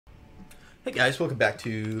Hey guys, welcome back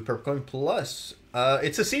to Purple Coin Plus.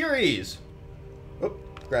 It's a series. Oh,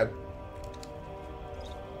 grab.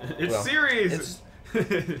 It's series.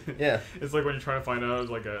 It's, yeah. It's like when you're trying to find out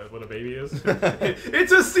what a baby is.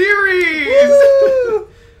 It's a series.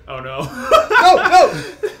 Oh no. No.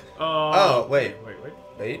 Oh wait.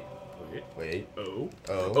 Wait.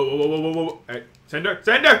 Oh. Hey, Sender.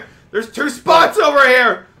 There's 2 spots over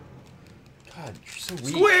here. God, you're so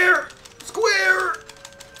weak. Square.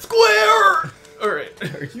 All right.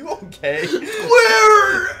 Are you okay?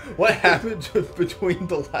 Square. What happened between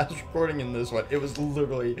the last recording and this one? It was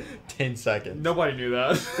literally 10 seconds. Nobody knew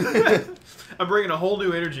that. I'm bringing a whole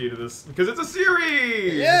new energy to this because it's a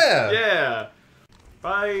series. Yeah. Yeah.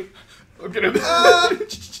 Bye. I'm gonna. All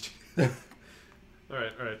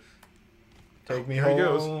right. Take me Here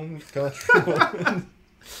home. he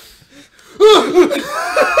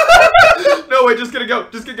No, wait, just go.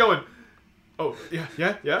 Just get going. Oh, yeah.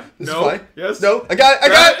 This No. is fine. Yes. No. I got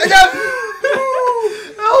it.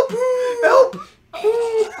 Help!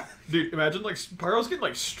 Dude, imagine like Spyro's getting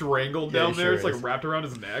like strangled down there. Sure It's like is. wrapped around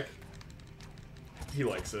his neck. He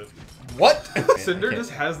likes it. What? Cinder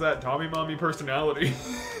just has that Tommy Mommy personality.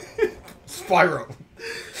 Spyro.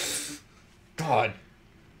 God.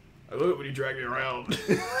 I love it when you drag me around.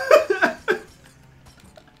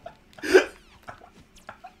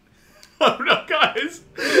 Oh no, guys!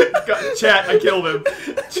 Chat, I killed him.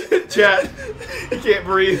 Chat, he can't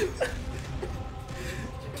breathe. You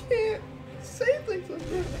can't say things like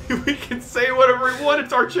that. We can say whatever we want.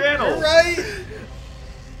 It's our channel. You're right.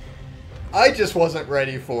 I just wasn't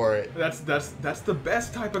ready for it. That's the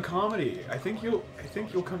best type of comedy. I think you'll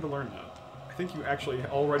come to learn that. I think you actually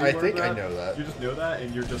already learned that. I think I know that. You just know that,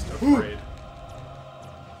 and you're just afraid.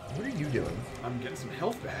 What are you doing? I'm getting some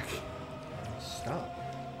health back. Stop.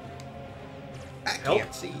 I Help?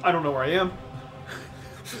 can't see. I don't know where I am.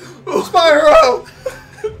 Spyro!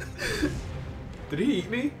 Did he eat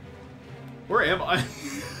me? Where am I?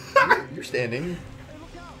 You're standing.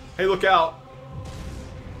 Hey, look out!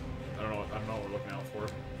 I don't know what we're looking out for.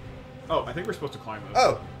 Oh, I think we're supposed to climb this.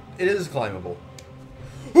 Oh, it is climbable.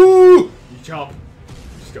 Woo! You jump.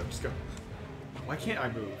 Just go. Why can't I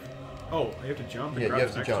move? Oh, I have to jump and Yeah, grab you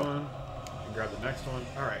the have next to jump. one. And grab the next one.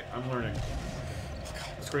 Alright, I'm learning.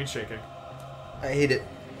 The screen's shaking. I hate it.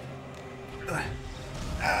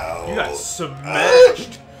 Ow. You got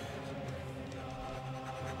smashed!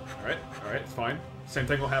 Alright, it's fine. Same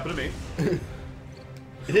thing will happen to me. You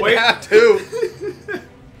didn't Wait. have to. What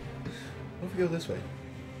if we go this way?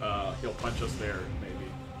 He'll punch us there, maybe.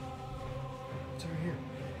 What's over here?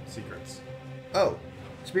 Secrets. Oh,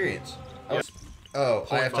 experience. Yes. Oh, I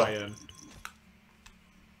Point have to. buy-in.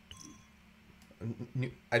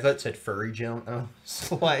 I thought it said furry gem. Oh,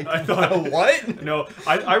 it's like I thought what? No,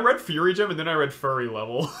 I read Fury Gem and then I read Furry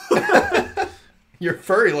Level. Your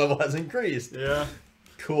furry level has increased. Yeah.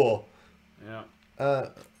 Cool. Yeah. I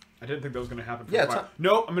didn't think that was gonna happen. For Yeah, Spyro.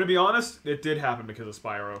 No, I'm gonna be honest. It did happen because of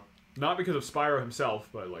Spyro. Not because of Spyro himself,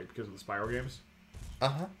 but like because of the Spyro games.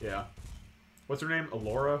 Yeah. What's her name?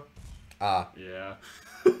 Alora. Yeah.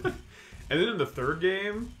 And then in the 3rd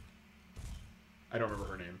game, I don't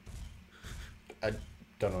remember her name. I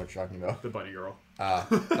don't know what you're talking about. The bunny girl. Oh,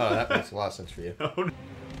 that makes a lot of sense for you. Oh, no.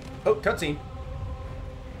 Oh, cutscene.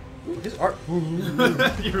 His art.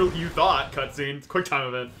 You thought cutscene. Quick time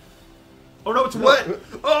event. Oh no, it's wet!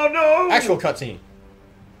 Oh no! Actual cutscene.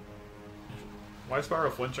 Why is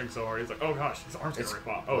Spyro flinching so hard? He's like, oh gosh, his arm's gonna rip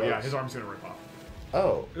off. Oh yeah, his arm's gonna rip off.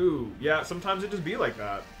 Oh. Ooh, yeah, sometimes it just be like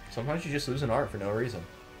that. Sometimes you just lose an art for no reason.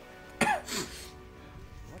 What is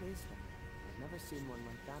that? I've never seen one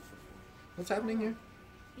like that before. What's happening here?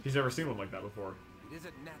 He's never seen one like that before. It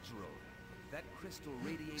isn't natural. That crystal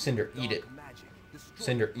radiates Cinder, eat it. magic. Destroy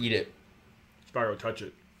Cinder, eat it. Spyro, touch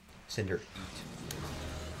it. Cinder, eat.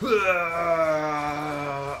 Alright,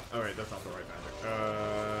 that's not the right magic.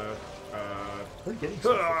 We're getting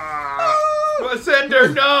something. Cinder,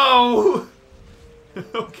 no!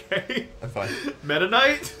 Okay. I'm fine. Meta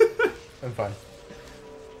Knight? I'm fine.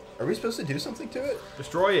 Are we supposed to do something to it?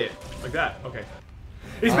 Destroy it. Like that. Okay.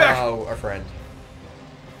 He's back! Oh, our friend.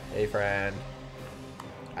 Hey, friend.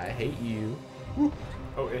 I hate you.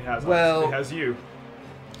 Oh, it has Well- it has you.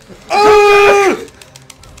 Oh!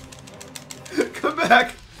 Come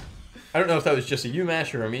back! I don't know if that was just a you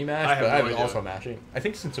mash or a me I mash, have but no I was idea. also mashing. I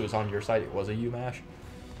think since it was on your side, it was a you mash.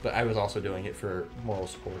 But I was also doing it for moral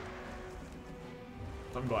support.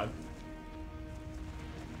 I'm glad.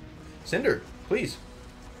 Cinder, please.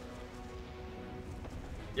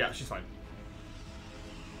 Yeah, she's fine.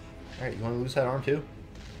 Alright, you want to lose that arm too?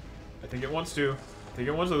 I think it wants to. I think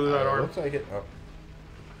it wants to lose that arm. Looks like it. Oh.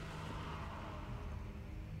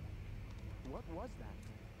 What was that?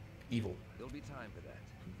 Evil. There'll be time for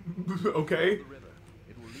that. Okay. The river.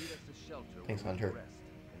 It will lead us to shelter. Thanks, where we Hunter. rest.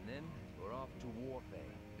 And then we're off to Warfare,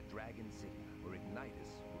 the Dragon City, where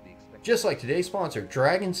Ignitus will be expected. Just like today's sponsor,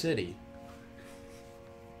 Dragon City.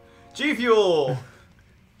 G Fuel!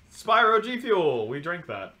 Spyro G Fuel! We drank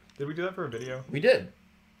that. Did we do that for a video? We did.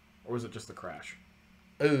 Or was it just the crash?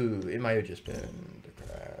 Oh, it might have just been the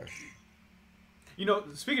crash. You know,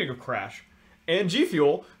 speaking of crash, and G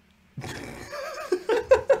Fuel,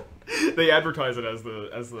 they advertise it as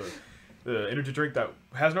the energy drink that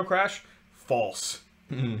has no crash. False.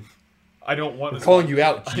 I don't want. I'm calling you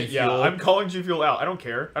out, G Fuel. Yeah, I'm calling G Fuel out. I don't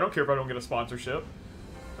care. I don't care if I don't get a sponsorship.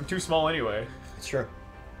 I'm too small anyway. It's true.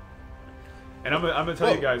 And I'm gonna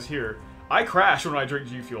tell you guys here, I crash when I drink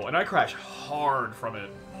G Fuel, and I crash hard from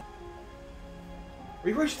it.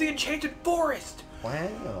 We reached the Enchanted Forest! Wow.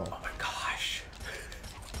 Oh my gosh.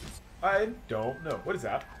 I don't know. What is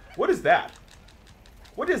that? What is that?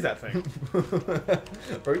 What is that thing?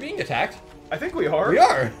 Are we being attacked? I think we are. We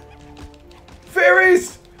are!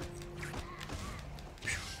 Fairies!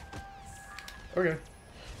 Okay.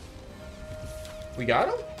 We got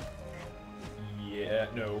him? Yeah,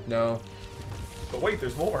 no. No. But wait,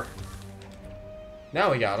 there's more.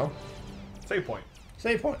 Now we got him. Save point.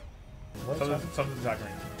 Save point. Something's attacking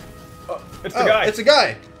me. Oh, it's the Oh, guy! it's a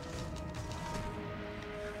guy!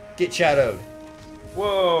 Get shadowed.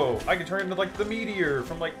 Whoa! I can turn into like the meteor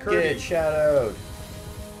from like Kirby. Get shadowed.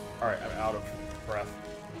 Alright, I'm out of breath.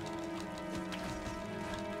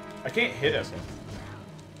 I can't hit him.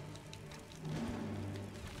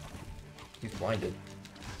 He's blinded.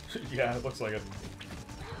 Yeah, it looks like it.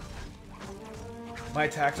 My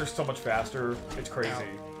attacks are so much faster. It's crazy.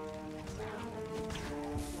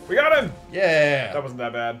 We got him! Yeah! That wasn't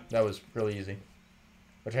that bad. That was really easy.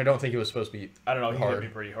 Which I don't think it was supposed to be. I don't know, he hard. hit me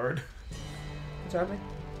pretty hard. What's happening?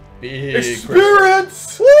 Big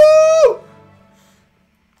Experience! Woo!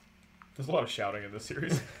 There's a lot of shouting in this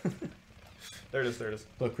series. There it is, there it is.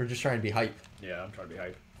 Look, we're just trying to be hype. Yeah, I'm trying to be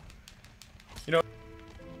hype. You know,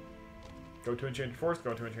 go to Enchanted Forest,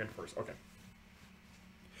 go to Enchanted Forest. Okay.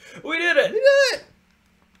 We did it! We did it!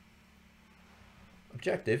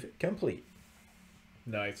 Objective complete.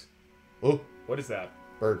 Nice. Oh, What is that?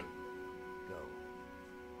 bird. Go.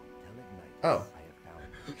 Tell Ignitus Oh. I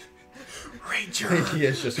have found. Ranger! He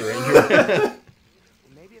is just a ranger.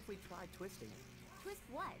 Maybe if we try twisting it. Twist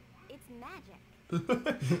what? It's magic.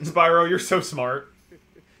 Spyro, you're so smart.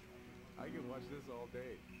 I can watch this all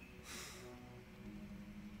day.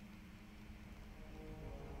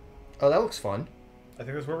 Oh, that looks fun. I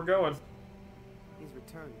think that's where we're going. He's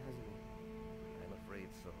returned, hasn't he? I'm afraid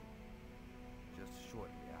so. Just shortly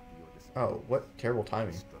after your disappearance. Oh, what terrible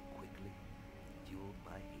timing. Struck quickly, fueled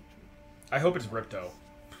by hatred. I hope it's Ripto.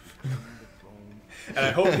 The throne, And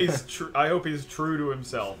I hope he's I hope he's true to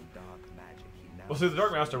himself. dark magic he now Well, see, the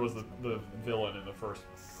Dark Master was the villain in the first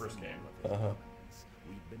game, Uh-huh.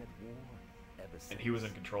 We've been at war ever since. and he was in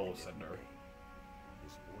control of Cinder.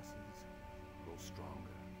 His forces grow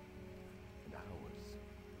stronger, and ours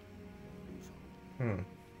lose hope. Hmm.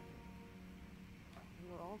 You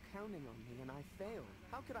were all counting on me, and I failed.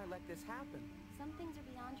 How could I let this happen? Some things are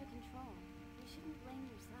beyond your control. You shouldn't blame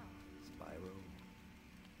yourself. Spyro,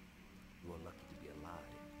 you are lucky to be alive.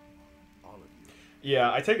 All of you.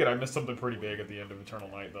 Yeah, I take it I missed something pretty big at the end of Eternal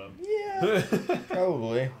Night then. Yeah,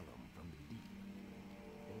 probably. Column from the deep.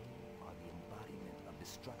 They are the embodiment of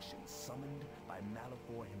destruction summoned by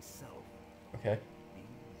Malifaux himself. Okay. These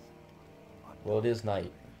are Well, it is night.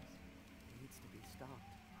 It needs to be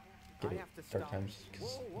stopped. Get I it? have to Dark stop. times,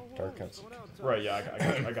 because dark comes. Slow down, Tom. Right, yeah, I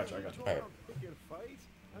got you. Alright. Pick and fight.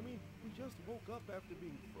 I mean, we just woke up after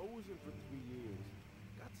being frozen for 3 years.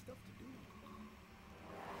 Got stuff to do.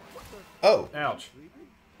 What the? Oh! Ouch. Sleeping?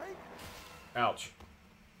 Hey, Ouch.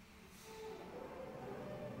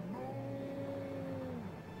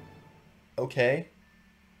 Okay.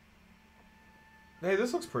 Hey,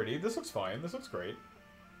 this looks pretty. This looks fine. This looks great.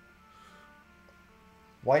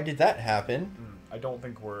 Why did that happen? I don't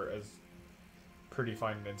think we're as pretty,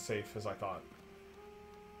 fine, and safe as I thought.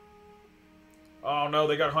 Oh no,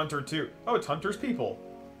 they got Hunter too. Oh, it's Hunter's people.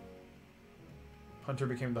 Hunter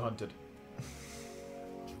became the hunted.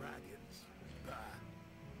 dragons. Bah.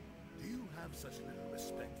 Do you have such little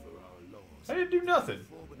respect for our laws? I didn't do nothing.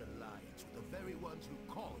 Form an alliance with the very ones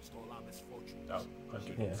who caused all our misfortunes. Oh,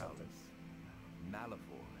 Hunter Yeah. did something.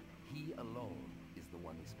 Malifaux, he alone is the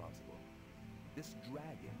one responsible. This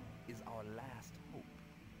dragon is our last hope.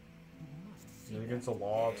 You must see Is it against the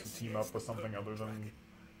law to team up with something other than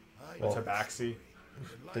a Well, tabaxi?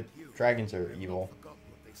 the dragons are evil. Forgot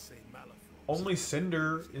what they say Malifaux. Only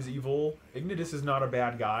Cinder is evil. Ignitus is not a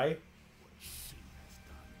bad guy.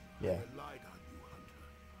 Yeah. I relied on you, Hunter,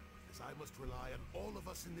 as I must rely on all of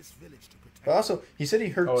us in this village to protect. But also, he said he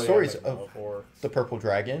heard Oh, yeah, stories like of before. the purple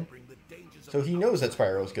dragon, Bring the dangers of so he knows that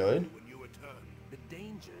Spyro's good. when you return. The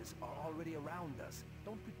dangers are already around us.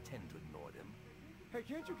 Don't pretend to ignore them. Hey,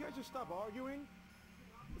 can't you guys just stop arguing?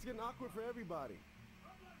 It's getting awkward for everybody.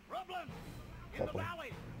 Rublin! In the Rublin.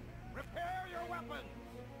 valley! Repair your weapons!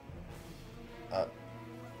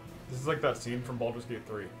 This is like that scene from Baldur's Gate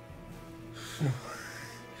 3.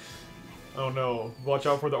 Oh no, watch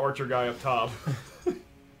out for the archer guy up top.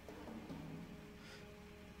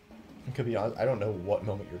 Could be honest, I don't know what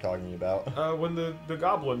moment you're talking about. When the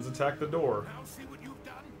goblins attack the door. Now see what you've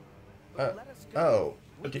done? Oh.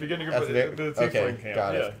 At the beginning At of the the very- Tiefling okay, camp.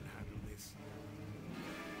 got it. Yeah. Handle this.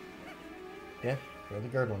 Yeah, they're the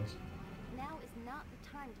good ones. Now is not the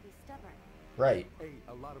time to be stubborn. Right. Hey,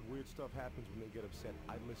 a lot of weird stuff happens when they get upset.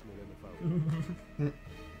 I listen to them if I were.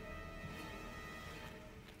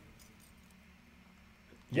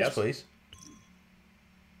 Yes, Yes. please.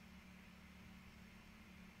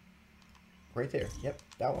 Right there. Yep,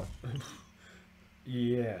 that one.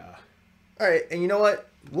 Yeah. Alright, and you know what?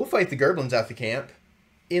 We'll fight the Gerblins at the camp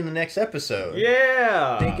in the next episode.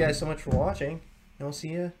 Yeah! Thank you guys so much for watching, and we'll see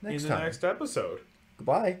you next in time. the next episode.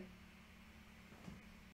 Goodbye.